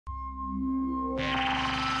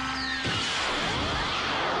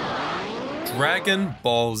Dragon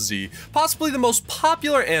Ball Z, possibly the most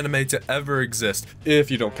popular anime to ever exist,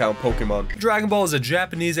 if you don't count Pokemon. Dragon Ball is a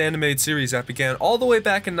Japanese animated series that began all the way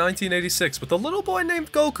back in 1986 with a little boy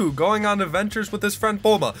named Goku going on adventures with his friend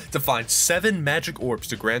Bulma to find 7 magic orbs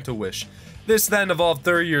to grant a wish. This then evolved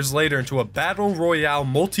 30 years later into a battle royale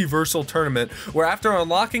multiversal tournament where after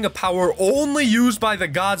unlocking a power only used by the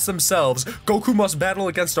gods themselves, Goku must battle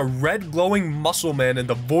against a red glowing muscle man in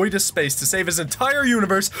the void of space to save his entire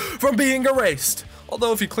universe from being erased.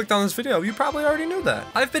 Although if you clicked on this video, you probably already knew that.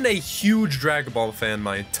 I've been a huge Dragon Ball fan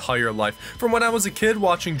my entire life. From when I was a kid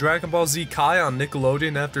watching Dragon Ball Z Kai on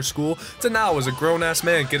Nickelodeon after school, to now as a grown-ass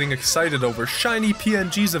man getting excited over shiny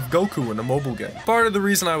PNGs of Goku in a mobile game. Part of the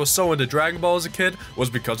reason I was so into Dragon Ball as a kid was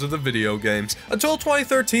because of the video games. Until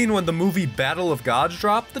 2013 when the movie Battle of Gods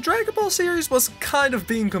dropped, the Dragon Ball series was kind of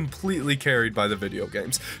being completely carried by the video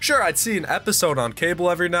games. Sure, I'd see an episode on cable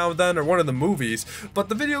every now and then or one of the movies, but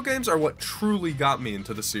the video games are what truly got me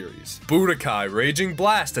into the series. Budokai, Raging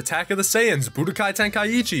Blast, Attack of the Saiyans, Budokai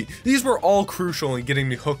Tenkaichi, these were all crucial in getting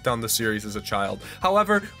me hooked on the series as a child.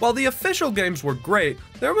 However, while the official games were great,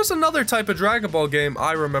 there was another type of Dragon Ball game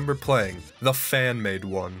I remember playing, the fan-made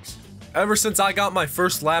ones. Ever since I got my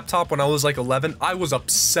first laptop when I was like 11, I was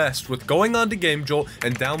obsessed with going onto GameJolt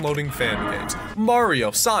and downloading fan games.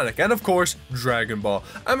 Mario, Sonic, and of course, Dragon Ball.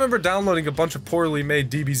 I remember downloading a bunch of poorly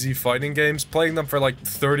made DBZ fighting games, playing them for like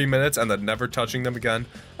 30 minutes and then never touching them again.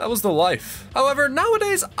 That was the life. However,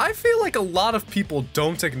 nowadays, I feel like a lot of people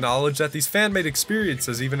don't acknowledge that these fan-made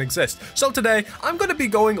experiences even exist. So today, I'm going to be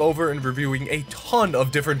going over and reviewing a ton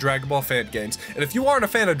of different Dragon Ball fan games. And if you aren't a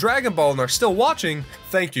fan of Dragon Ball and are still watching,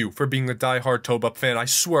 thank you for being a die-hard ToadBup fan. I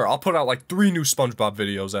swear, I'll put out like 3 new SpongeBob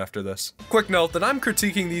videos after this. Quick note that I'm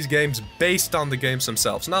critiquing these games based on the games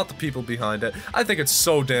themselves, not the people behind it. I think it's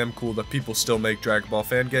so damn cool that people still make Dragon Ball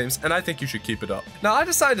fan games, and I think you should keep it up. Now, I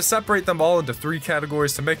decided to separate them all into 3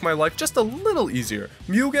 categories to make my life just a little easier.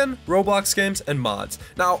 Mugen, Roblox games, and mods.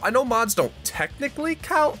 Now, I know mods don't technically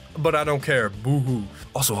count, but I don't care. Boo-hoo.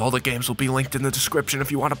 Also, all the games will be linked in the description if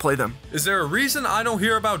you want to play them. Is there a reason I don't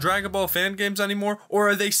hear about Dragon Ball fan games anymore, or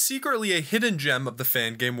are they secretly a hidden gem of the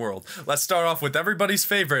fan game world? Let's start off with everybody's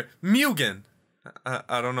favorite, Mugen.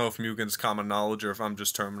 I don't know if Mugen's common knowledge or if I'm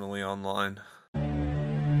just terminally online.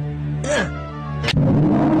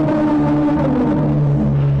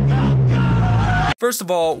 First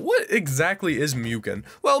of all, what exactly is Mugen?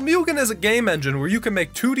 Well, Mugen is a game engine where you can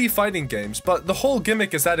make 2D fighting games, but the whole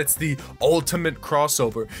gimmick is that it's the ultimate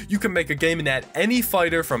crossover. You can make a game and add any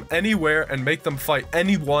fighter from anywhere and make them fight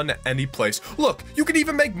anyone at any place. Look, you can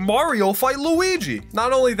even make Mario fight Luigi.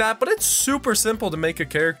 Not only that, but it's super simple to make a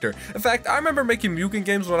character. In fact, I remember making Mugen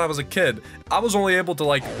games when I was a kid. I was only able to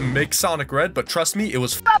like make Sonic Red, but trust me, it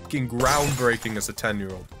was fucking groundbreaking as a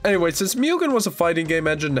 10-year-old. Anyway, since Mugen was a fighting game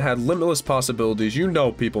engine that had limitless possibilities, you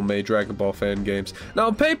know people made Dragon Ball fan games. Now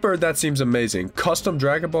on paper, that seems amazing. Custom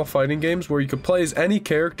Dragon Ball fighting games where you could play as any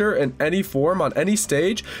character in any form on any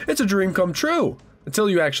stage, it's a dream come true. Until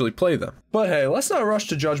you actually play them. But hey, let's not rush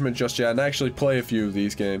to judgment just yet and actually play a few of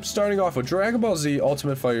these games. Starting off with Dragon Ball Z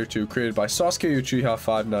Ultimate Fighter 2, created by Sasuke Uchiha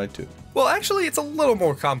 592. Well, actually, it's a little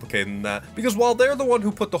more complicated than that, because while they're the one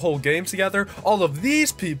who put the whole game together, all of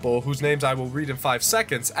these people, whose names I will read in 5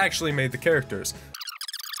 seconds, actually made the characters.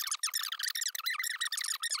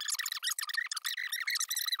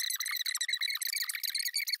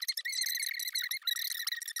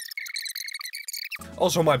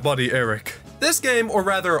 Also my buddy Eric. This game, or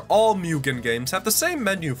rather all Mugen games, have the same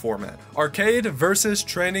menu format. Arcade, Versus,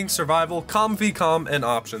 Training, Survival, Com v Com, and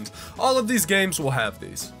Options. All of these games will have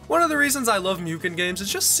these. One of the reasons I love Mugen games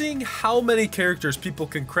is just seeing how many characters people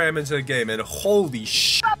can cram into the game, and holy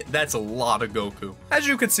shit, that's a lot of Goku. As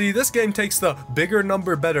you can see, this game takes the bigger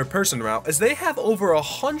number better person route, as they have over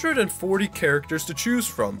 140 characters to choose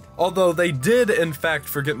from. Although they did in fact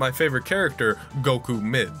forget my favorite character, Goku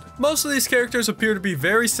Mid. Most of these characters appear to be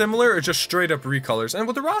very similar or just straight up recolors, and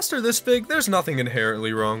with a roster this big, there's nothing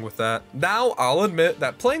inherently wrong with that. Now, I'll admit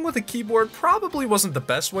that playing with a keyboard probably wasn't the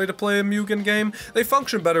best way to play a Mugen game. They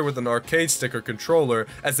function better with an arcade stick or controller,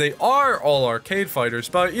 as they are all arcade fighters,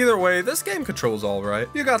 but either way, this game controls alright.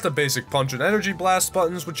 You got the basic punch and energy blast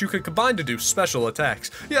buttons, which you can combine to do special attacks.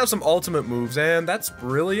 You have some ultimate moves, and that's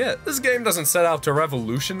really it. This game doesn't set out to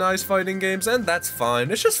revolutionize fighting games, and that's fine.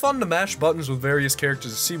 It's just fun to mash buttons with various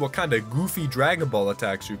characters to see what kind of goofy Dragon Ball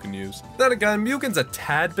attacks you can use. Then again, Mugen's a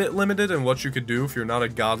tad bit limited in what you could do if you're not a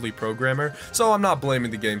godly programmer, so I'm not blaming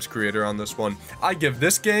the game's creator on this one. I give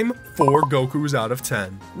this game 4 Gokus out of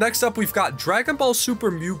 10. Next up, we've got Dragon Ball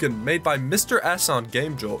Super Mugen, made by Mr. S on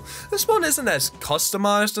Game Jolt. This one isn't as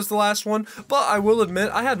customized as the last one, but I will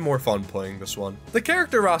admit I had more fun playing this one. The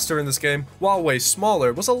character roster in this game, while way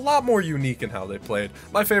smaller, was a lot more unique in how they played.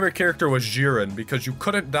 My favorite character was Jiren, because you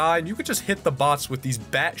couldn't die and you could just hit the bots with these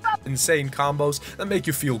insane combos that make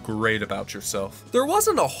you feel great about yourself. There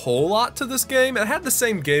wasn't a whole lot to this game. It had the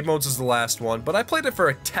same game modes as the last one, but I played it for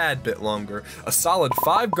a tad bit longer. A solid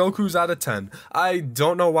 5 Gokus out of 10. I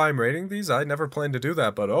don't know why I'm rating these. I never planned to do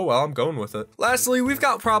that, but oh well, I'm going with it. Lastly, we've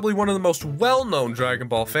got probably one of the most well-known Dragon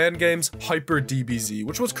Ball fan games, Hyper DBZ,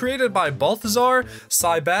 which was created by Balthazar,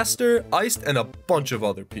 Cybaster, Iced, and a bunch of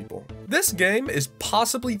other people. This game is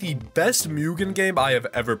possibly the best Mugen game I have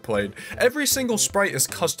ever played. Every single sprite is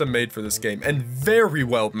custom made for this game, and very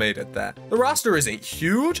well made at that. The roster isn't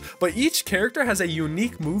huge, but each character has a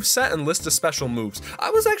unique moveset and list of special moves. I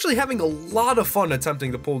was actually having a lot of fun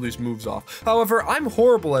attempting to pull these moves off. However, I'm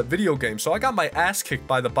horrible at video games, so I got my ass kicked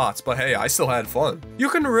by the bots, but hey, I still had fun. You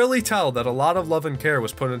can really tell that a lot of love and care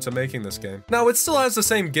was put into making this game. Now, it still has the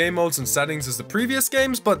same game modes and settings as the previous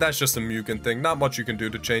games, but that's just a Mugen thing. Not much you can do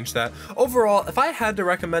to change that. Overall, if I had to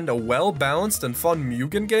recommend a well-balanced and fun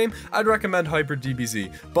Mugen game, I'd recommend Hyper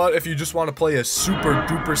DBZ. But if you just want to play a super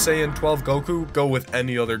duper Saiyan 12 Goku, go with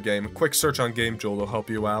any other game. A quick search on Game Jolt will help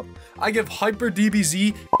you out. I give Hyper DBZ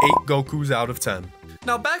 8 Gokus out of 10.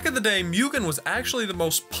 Now, back in the day, Mugen was actually the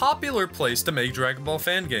most popular place to make Dragon Ball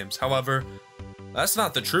fan games. However, that's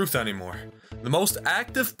not the truth anymore. The most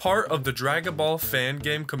active part of the Dragon Ball fan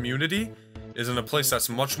game community is in a place that's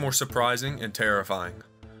much more surprising and terrifying.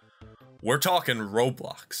 We're talking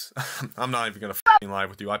Roblox. I'm not even gonna f***ing lie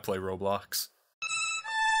with you, I play Roblox.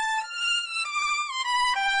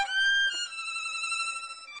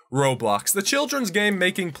 Roblox, the children's game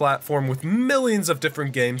making platform with millions of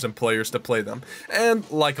different games and players to play them. And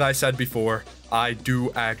like I said before, I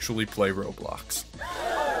do actually play Roblox.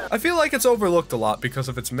 I feel like it's overlooked a lot because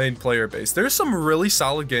of its main player base. There's some really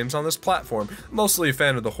solid games on this platform, mostly a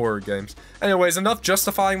fan of the horror games. Anyways, enough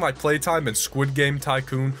justifying my playtime in Squid Game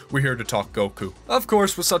Tycoon, we're here to talk Goku. Of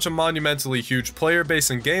course, with such a monumentally huge player base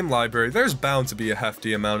and game library, there's bound to be a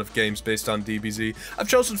hefty amount of games based on DBZ. I've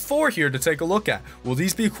chosen 4 here to take a look at. Will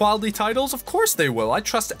these be quality titles? Of course they will. I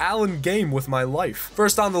trust Alan Game with my life.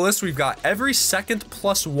 First on the list, we've got Every Second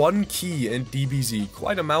Plus One Key in DBZ.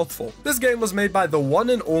 Quite a mouthful. This game was made by the one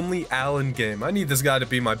and only Alan Game. I need this guy to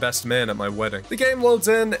be my best man at my wedding. The game loads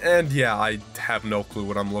in, and yeah, I have no clue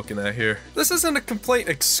what I'm looking at here. This isn't a complaint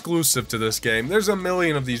exclusive to this game. There's a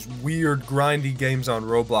million of these weird, grindy games on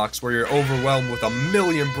Roblox where you're overwhelmed with a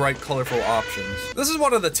million bright, colorful options. This is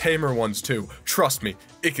one of the tamer ones too. Trust me,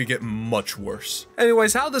 it could get much worse.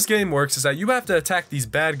 Anyways, how this game works is that you have to attack these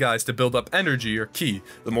bad guys to build up energy or ki.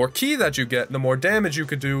 The more ki that you get, the more damage you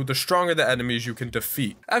can do, the stronger the enemies you can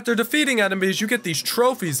defeat. After defeating enemies, you get these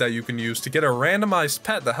trophies that you can use to get a randomized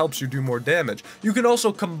pet that helps you do more damage. You can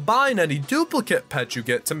also combine any duplicate pets you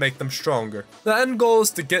get to make them stronger. The end goal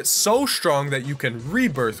is to get so strong that you can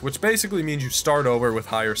rebirth, which basically means you start over with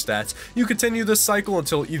higher stats. You continue this cycle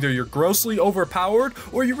until either you're grossly overpowered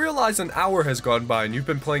or you realize an hour has gone by and you've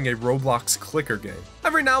been playing a Roblox clicker game.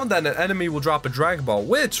 Every now and then an enemy will drop a Dragon Ball,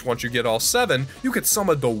 which, once you get all 7, you could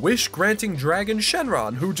summon the wish-granting dragon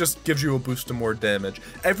Shenron, who just gives you a boost to more damage.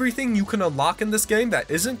 Everything you can unlock in this game that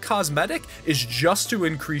isn't cosmetic is just to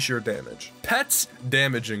increase your damage. Pets,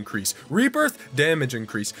 damage increase. Rebirth, damage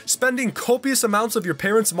increase. Spending copious amounts of your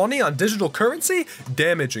parents' money on digital currency,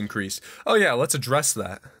 damage increase. Oh yeah, let's address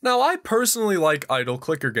that. Now, I personally like idle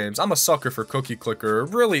clicker games. I'm a sucker for Cookie Clicker, or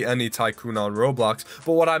really any tycoon on Roblox,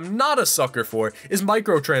 but what I'm not a sucker for is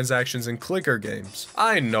microtransactions in clicker games.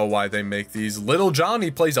 I know why they make these. Little Johnny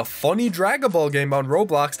plays a funny Dragon Ball game on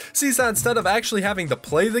Roblox, sees that instead of actually having to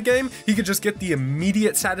play the game, he could just get the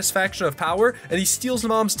immediate satisfaction of power, and he steals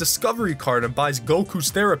mom's discovery card and buys Goku's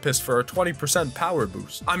therapist for a 20% power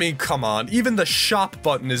boost. I mean, come on, even the shop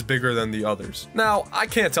button is bigger than the others. Now, I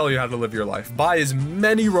can't tell you how to live your life. Buy as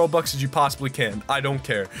many Robux as you possibly can, I don't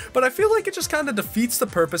care. But I feel like it just kind of defeats the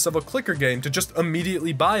purpose of a clicker game to just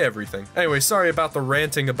immediately buy everything. Anyway, sorry about the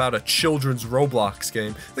ranting about a children's Roblox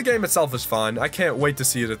game. The game itself is fine. I can't wait to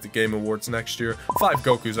see it at the Game Awards next year. 5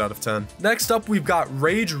 Gokus out of 10. Next up, we've got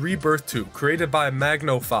Rage Rebirth 2, created by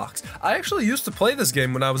Magno Fox. I actually used to play this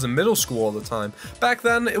game when I was in middle school all the time. Back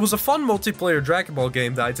then, it was a fun multiplayer Dragon Ball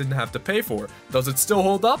game that I didn't have to pay for. Does it still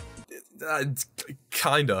hold up?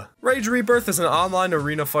 Kinda. Rage Rebirth is an online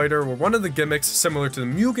arena fighter where one of the gimmicks, similar to the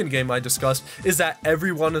Mugen game I discussed, is that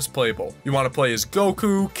everyone is playable. You want to play as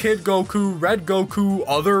Goku, Kid Goku, Red Goku,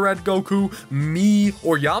 other Red Goku, me,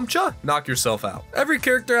 or Yamcha? Knock yourself out. Every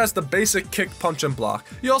character has the basic kick, punch, and block.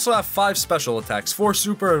 You also have 5 special attacks, 4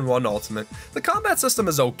 super and 1 ultimate. The combat system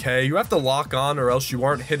is okay, you have to lock on or else you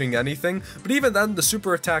aren't hitting anything, but even then the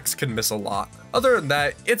super attacks can miss a lot. Other than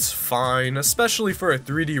that, it's fine, especially for a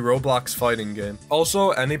 3D Roblox fighting game.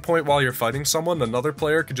 Also, any point while you're fighting someone, another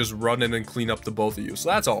player could just run in and clean up the both of you, so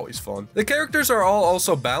that's always fun. The characters are all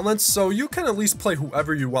also balanced, so you can at least play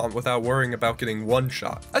whoever you want without worrying about getting one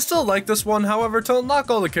shot. I still like this one, however, to unlock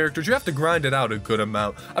all the characters, you have to grind it out a good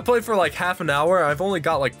amount. I played for like half an hour, and I've only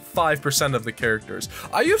got like 5% of the characters.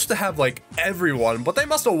 I used to have like everyone, but they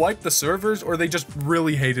must have wiped the servers, or they just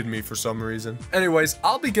really hated me for some reason. Anyways,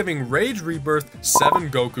 I'll be giving Rage Rebirth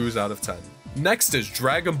 7 Gokus out of 10. Next is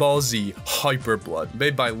Dragon Ball Z Hyper Blood,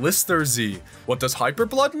 made by Lister Z. What does Hyper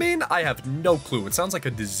Blood mean? I have no clue. It sounds like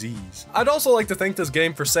a disease. I'd also like to thank this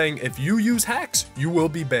game for saying if you use hacks, you will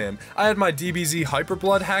be banned. I had my DBZ Hyper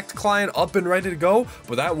Blood hacked client up and ready to go,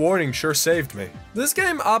 but that warning sure saved me. This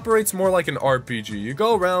game operates more like an RPG. You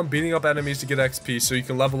go around beating up enemies to get XP so you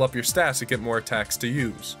can level up your stats to get more attacks to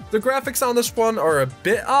use. The graphics on this one are a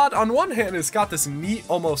bit odd. On one hand, it's got this neat,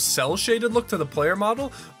 almost cel-shaded look to the player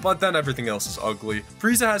model, but then everything else is ugly.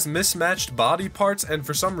 Frieza has mismatched body parts, and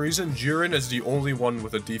for some reason, Jiren is the only one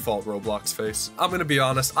with a default Roblox face. I'm gonna be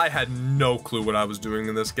honest, I had no clue what I was doing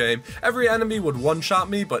in this game. Every enemy would one-shot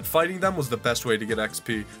me, but fighting them was the best way to get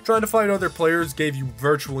XP. Trying to fight other players gave you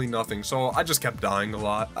virtually nothing, so I just kept dying a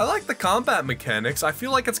lot. I like the combat mechanics. I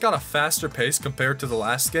feel like it's got a faster pace compared to the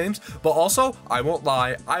last games, but also, I won't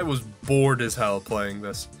lie, I was bored as hell playing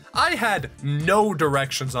this. I had no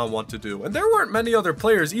directions on what to do, and there weren't many other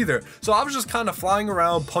players either, so I was just kind of flying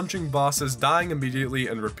around, punching bosses, dying immediately,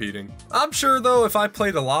 and repeating. I'm sure though, if I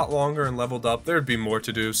played a lot longer and leveled up, there'd be more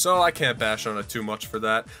to do, so I can't bash on it too much for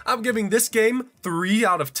that. I'm giving this game 3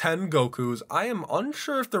 out of 10 Gokus. I am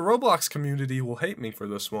unsure if the Roblox community will hate me for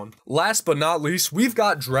this one. Last but not least, we've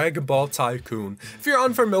got Dragon Ball Tycoon. If you're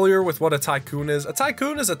unfamiliar with what a tycoon is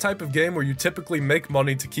a type of game where you typically make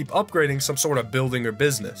money to keep upgrading some sort of building or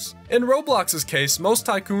business. In Roblox's case, most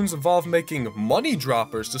tycoons involve making money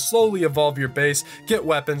droppers to slowly evolve your base, get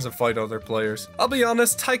weapons, and fight other players. I'll be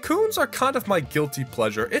honest, tycoons are kind of my guilty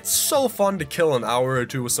pleasure. It's so fun to kill an hour or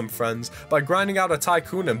two with some friends by grinding out a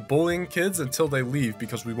tycoon and bullying kids until they leave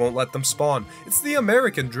because we won't let them spawn. It's the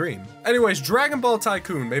American dream. Anyways, Dragon Ball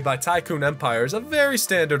Tycoon, made by Tycoon Empire, is a very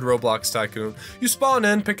standard Roblox tycoon. You spawn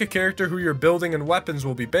in, pick a character who your building and weapons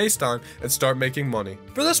will be based on, and start making money.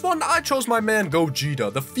 For this one, I chose my man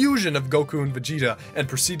Gogeta, the fusion of Goku and Vegeta, and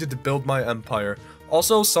proceeded to build my empire.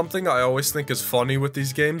 Also, something I always think is funny with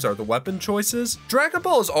these games are the weapon choices. Dragon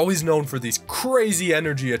Ball is always known for these crazy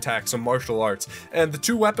energy attacks and martial arts, and the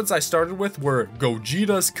 2 weapons I started with were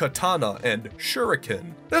Gogeta's Katana and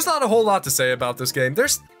Shuriken. There's not a whole lot to say about this game.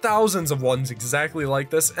 There's thousands of ones exactly like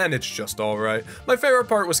this, and it's just alright. My favorite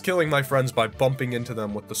part was killing my friends by bumping into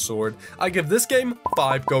them with the sword. I give this game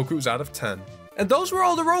 5 Gokus out of 10. And those were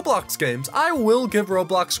all the Roblox games. I will give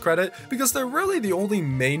Roblox credit because they're really the only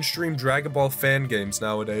mainstream Dragon Ball fan games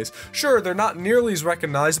nowadays. Sure, they're not nearly as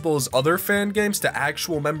recognizable as other fan games to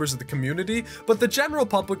actual members of the community, but the general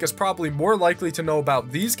public is probably more likely to know about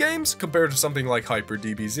these games compared to something like Hyper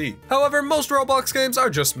DBZ. However, most Roblox games are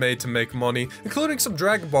just made to make money, including some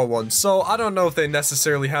Dragon Ball ones, so I don't know if they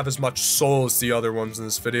necessarily have as much soul as the other ones in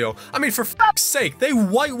this video. I mean, for f***'s sake, they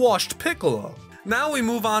whitewashed Piccolo. Now we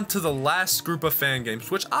move on to the last group of fan games,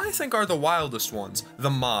 which I think are the wildest ones, the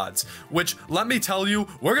mods. Which, let me tell you,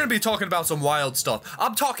 we're gonna be talking about some wild stuff.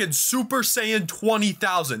 I'm talking Super Saiyan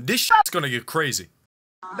 20,000. This shit's gonna get crazy.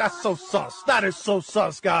 That's so sus. That is so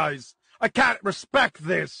sus, guys. I can't respect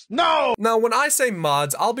this. No! Now, when I say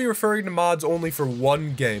mods, I'll be referring to mods only for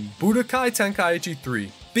one game, Budokai Tenkaichi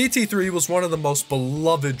 3. BT3 was one of the most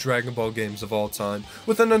beloved Dragon Ball games of all time.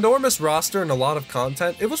 With an enormous roster and a lot of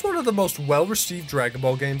content, it was one of the most well-received Dragon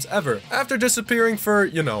Ball games ever. After disappearing for,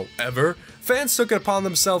 you know, ever, fans took it upon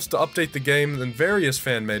themselves to update the game in various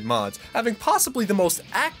fan-made mods, having possibly the most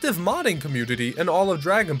active modding community in all of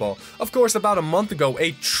Dragon Ball. Of course, about a month ago,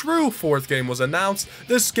 a true 4th game was announced.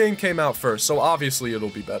 This game came out first, so obviously it'll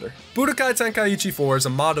be better. Budokai Tenkaichi 4 is a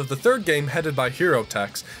mod of the 3rd game headed by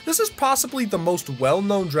Herotex. This is possibly the most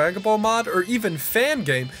well-known Dragon Ball mod or even fan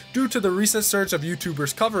game due to the recent surge of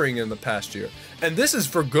YouTubers covering it in the past year. And this is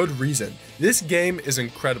for good reason. This game is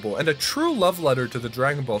incredible and a true love letter to the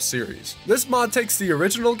Dragon Ball series. This mod takes the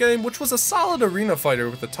original game, which was a solid arena fighter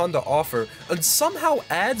with a ton to offer, and somehow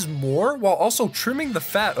adds more while also trimming the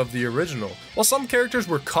fat of the original. While some characters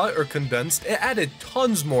were cut or condensed, it added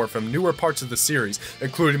tons more from newer parts of the series,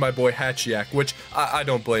 including my boy Hachiak, which I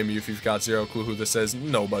don't blame you if you've got zero clue who this is.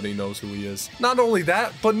 Nobody knows who he is. Not only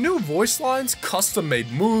that, but new voice lines, custom made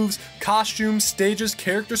moves, costumes, stages,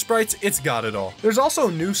 character sprites, it's got it all. There's also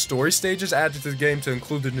new story stages added to the game to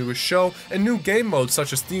include the newest show, and new game modes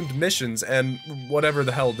such as themed missions and whatever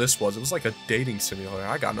the hell this was. It was like a dating simulator,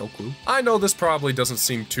 I got no clue. I know this probably doesn't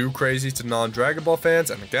seem too crazy to non-Dragon Ball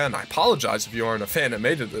fans, and again, I apologize if you aren't a fan that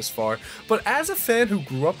made it this far, but as a fan who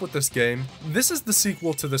grew up with this game, this is the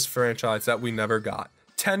sequel to this franchise that we never got.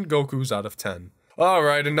 10 Gokus out of 10.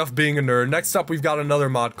 Alright, enough being a nerd. Next up, we've got another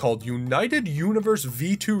mod called United Universe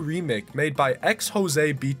V2 Remake, made by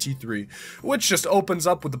XJoseBT3, which just opens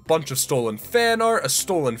up with a bunch of stolen fan art, a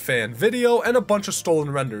stolen fan video, and a bunch of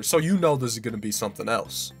stolen renders, so you know this is going to be something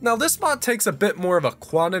else. Now, this mod takes a bit more of a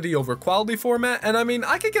quantity over quality format, and I mean,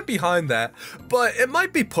 I could get behind that, but it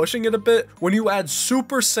might be pushing it a bit when you add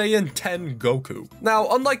Super Saiyan 10 Goku. Now,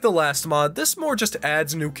 unlike the last mod, this more just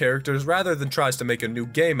adds new characters rather than tries to make a new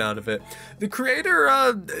game out of it. The creator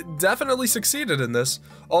definitely succeeded in this.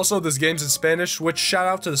 Also, this game's in Spanish, which shout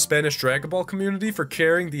out to the Spanish Dragon Ball community for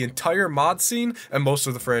carrying the entire mod scene and most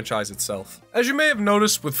of the franchise itself. As you may have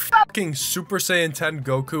noticed with fucking Super Saiyan 10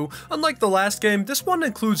 Goku, unlike the last game, this one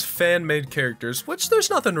includes fan-made characters, which there's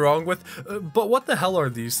nothing wrong with, but what the hell are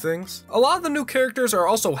these things? A lot of the new characters are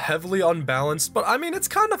also heavily unbalanced, but I mean, it's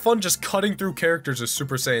kind of fun just cutting through characters as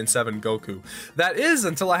Super Saiyan 7 Goku. That is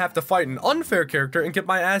until I have to fight an unfair character and get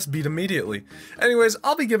my ass beat immediately. Anyways,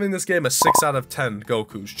 I'll be giving this game a 6 out of 10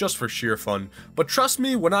 Gokus, just for sheer fun. But trust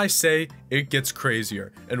me when I say it gets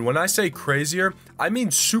crazier. And when I say crazier, I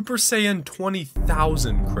mean Super Saiyan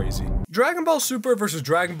 20,000 crazy. Dragon Ball Super vs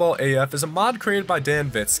Dragon Ball AF is a mod created by Dan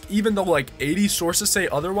Vitsk. Even though like 80 sources say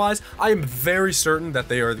otherwise, I am very certain that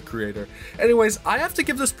they are the creator. Anyways, I have to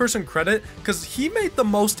give this person credit because he made the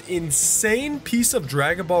most insane piece of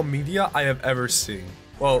Dragon Ball media I have ever seen.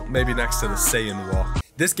 Well, maybe next to the Saiyan Walk.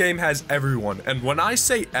 This game has everyone, and when I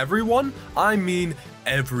say everyone, I mean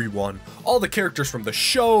everyone. All the characters from the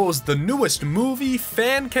shows, the newest movie,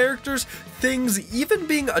 fan characters, things, even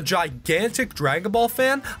being a gigantic Dragon Ball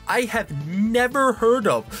fan I have never heard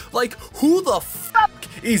of. Like, who the fuck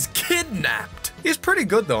is Kidnapped? He's pretty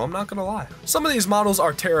good though, I'm not gonna lie. Some of these models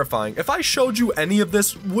are terrifying. If I showed you any of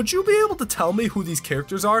this, would you be able to tell me who these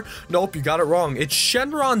characters are? Nope, you got it wrong. It's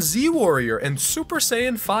Shenron Z Warrior and Super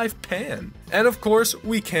Saiyan 5 Pan. And of course,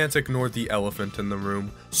 we can't ignore the elephant in the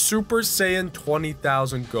room. Super Saiyan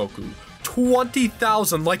 20,000 Goku.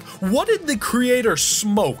 20,000, like what did the creator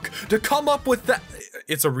smoke to come up with that?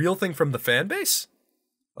 It's a real thing from the fan base?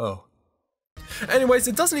 Oh. Anyways,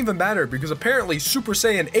 it doesn't even matter because apparently Super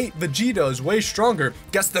Saiyan 8 Vegeta is way stronger.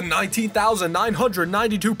 Guess the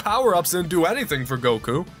 19,992 power-ups didn't do anything for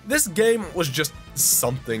Goku. This game was just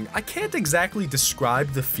something. I can't exactly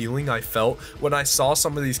describe the feeling I felt when I saw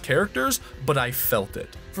some of these characters, but I felt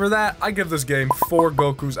it. For that, I give this game 4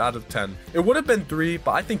 Gokus out of 10. It would have been 3,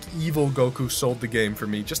 but I think Evil Goku sold the game for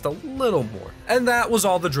me just a little more. And that was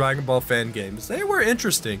all the Dragon Ball fan games. They were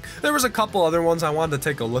interesting. There was a couple other ones I wanted to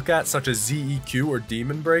take a look at, such as ZEQ or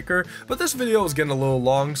Demon Breaker, but this video was getting a little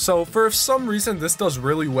long, so for if some reason this does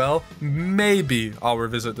really well, maybe I'll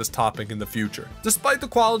revisit this topic in the future. Despite the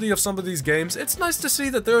quality of some of these games, it's nice to see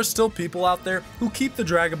that there are still people out there who keep the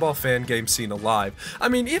Dragon Ball fan game scene alive. I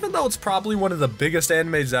mean, even though it's probably one of the biggest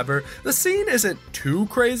anime ever, the scene isn't too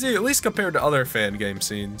crazy, at least compared to other fan game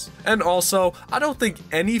scenes. And also, I don't think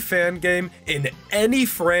any fan game in any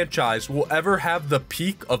franchise will ever have the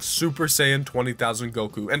peak of Super Saiyan 20,000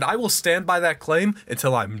 Goku, and I will stand by that claim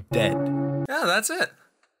until I'm dead. Yeah, that's it.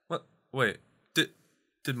 What? Wait,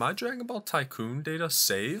 did my Dragon Ball Tycoon data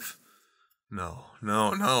save? No.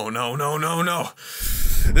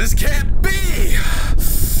 This can't be!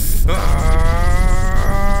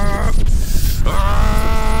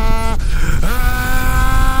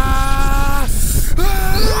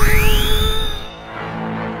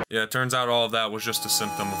 Yeah, it turns out all of that was just a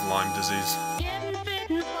symptom of Lyme disease. Getting fit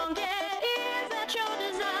and funky, is that your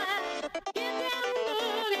desire? Get down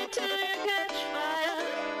boogie till you catch fire.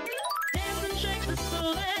 Dancing shakes the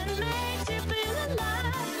soul and makes you feel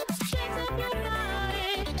alive. Shakes up your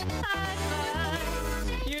body, high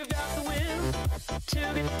five. You've got the will to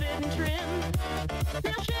get fit and trim.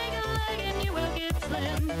 Now shake a leg and you will get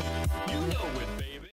slim. You know it, baby.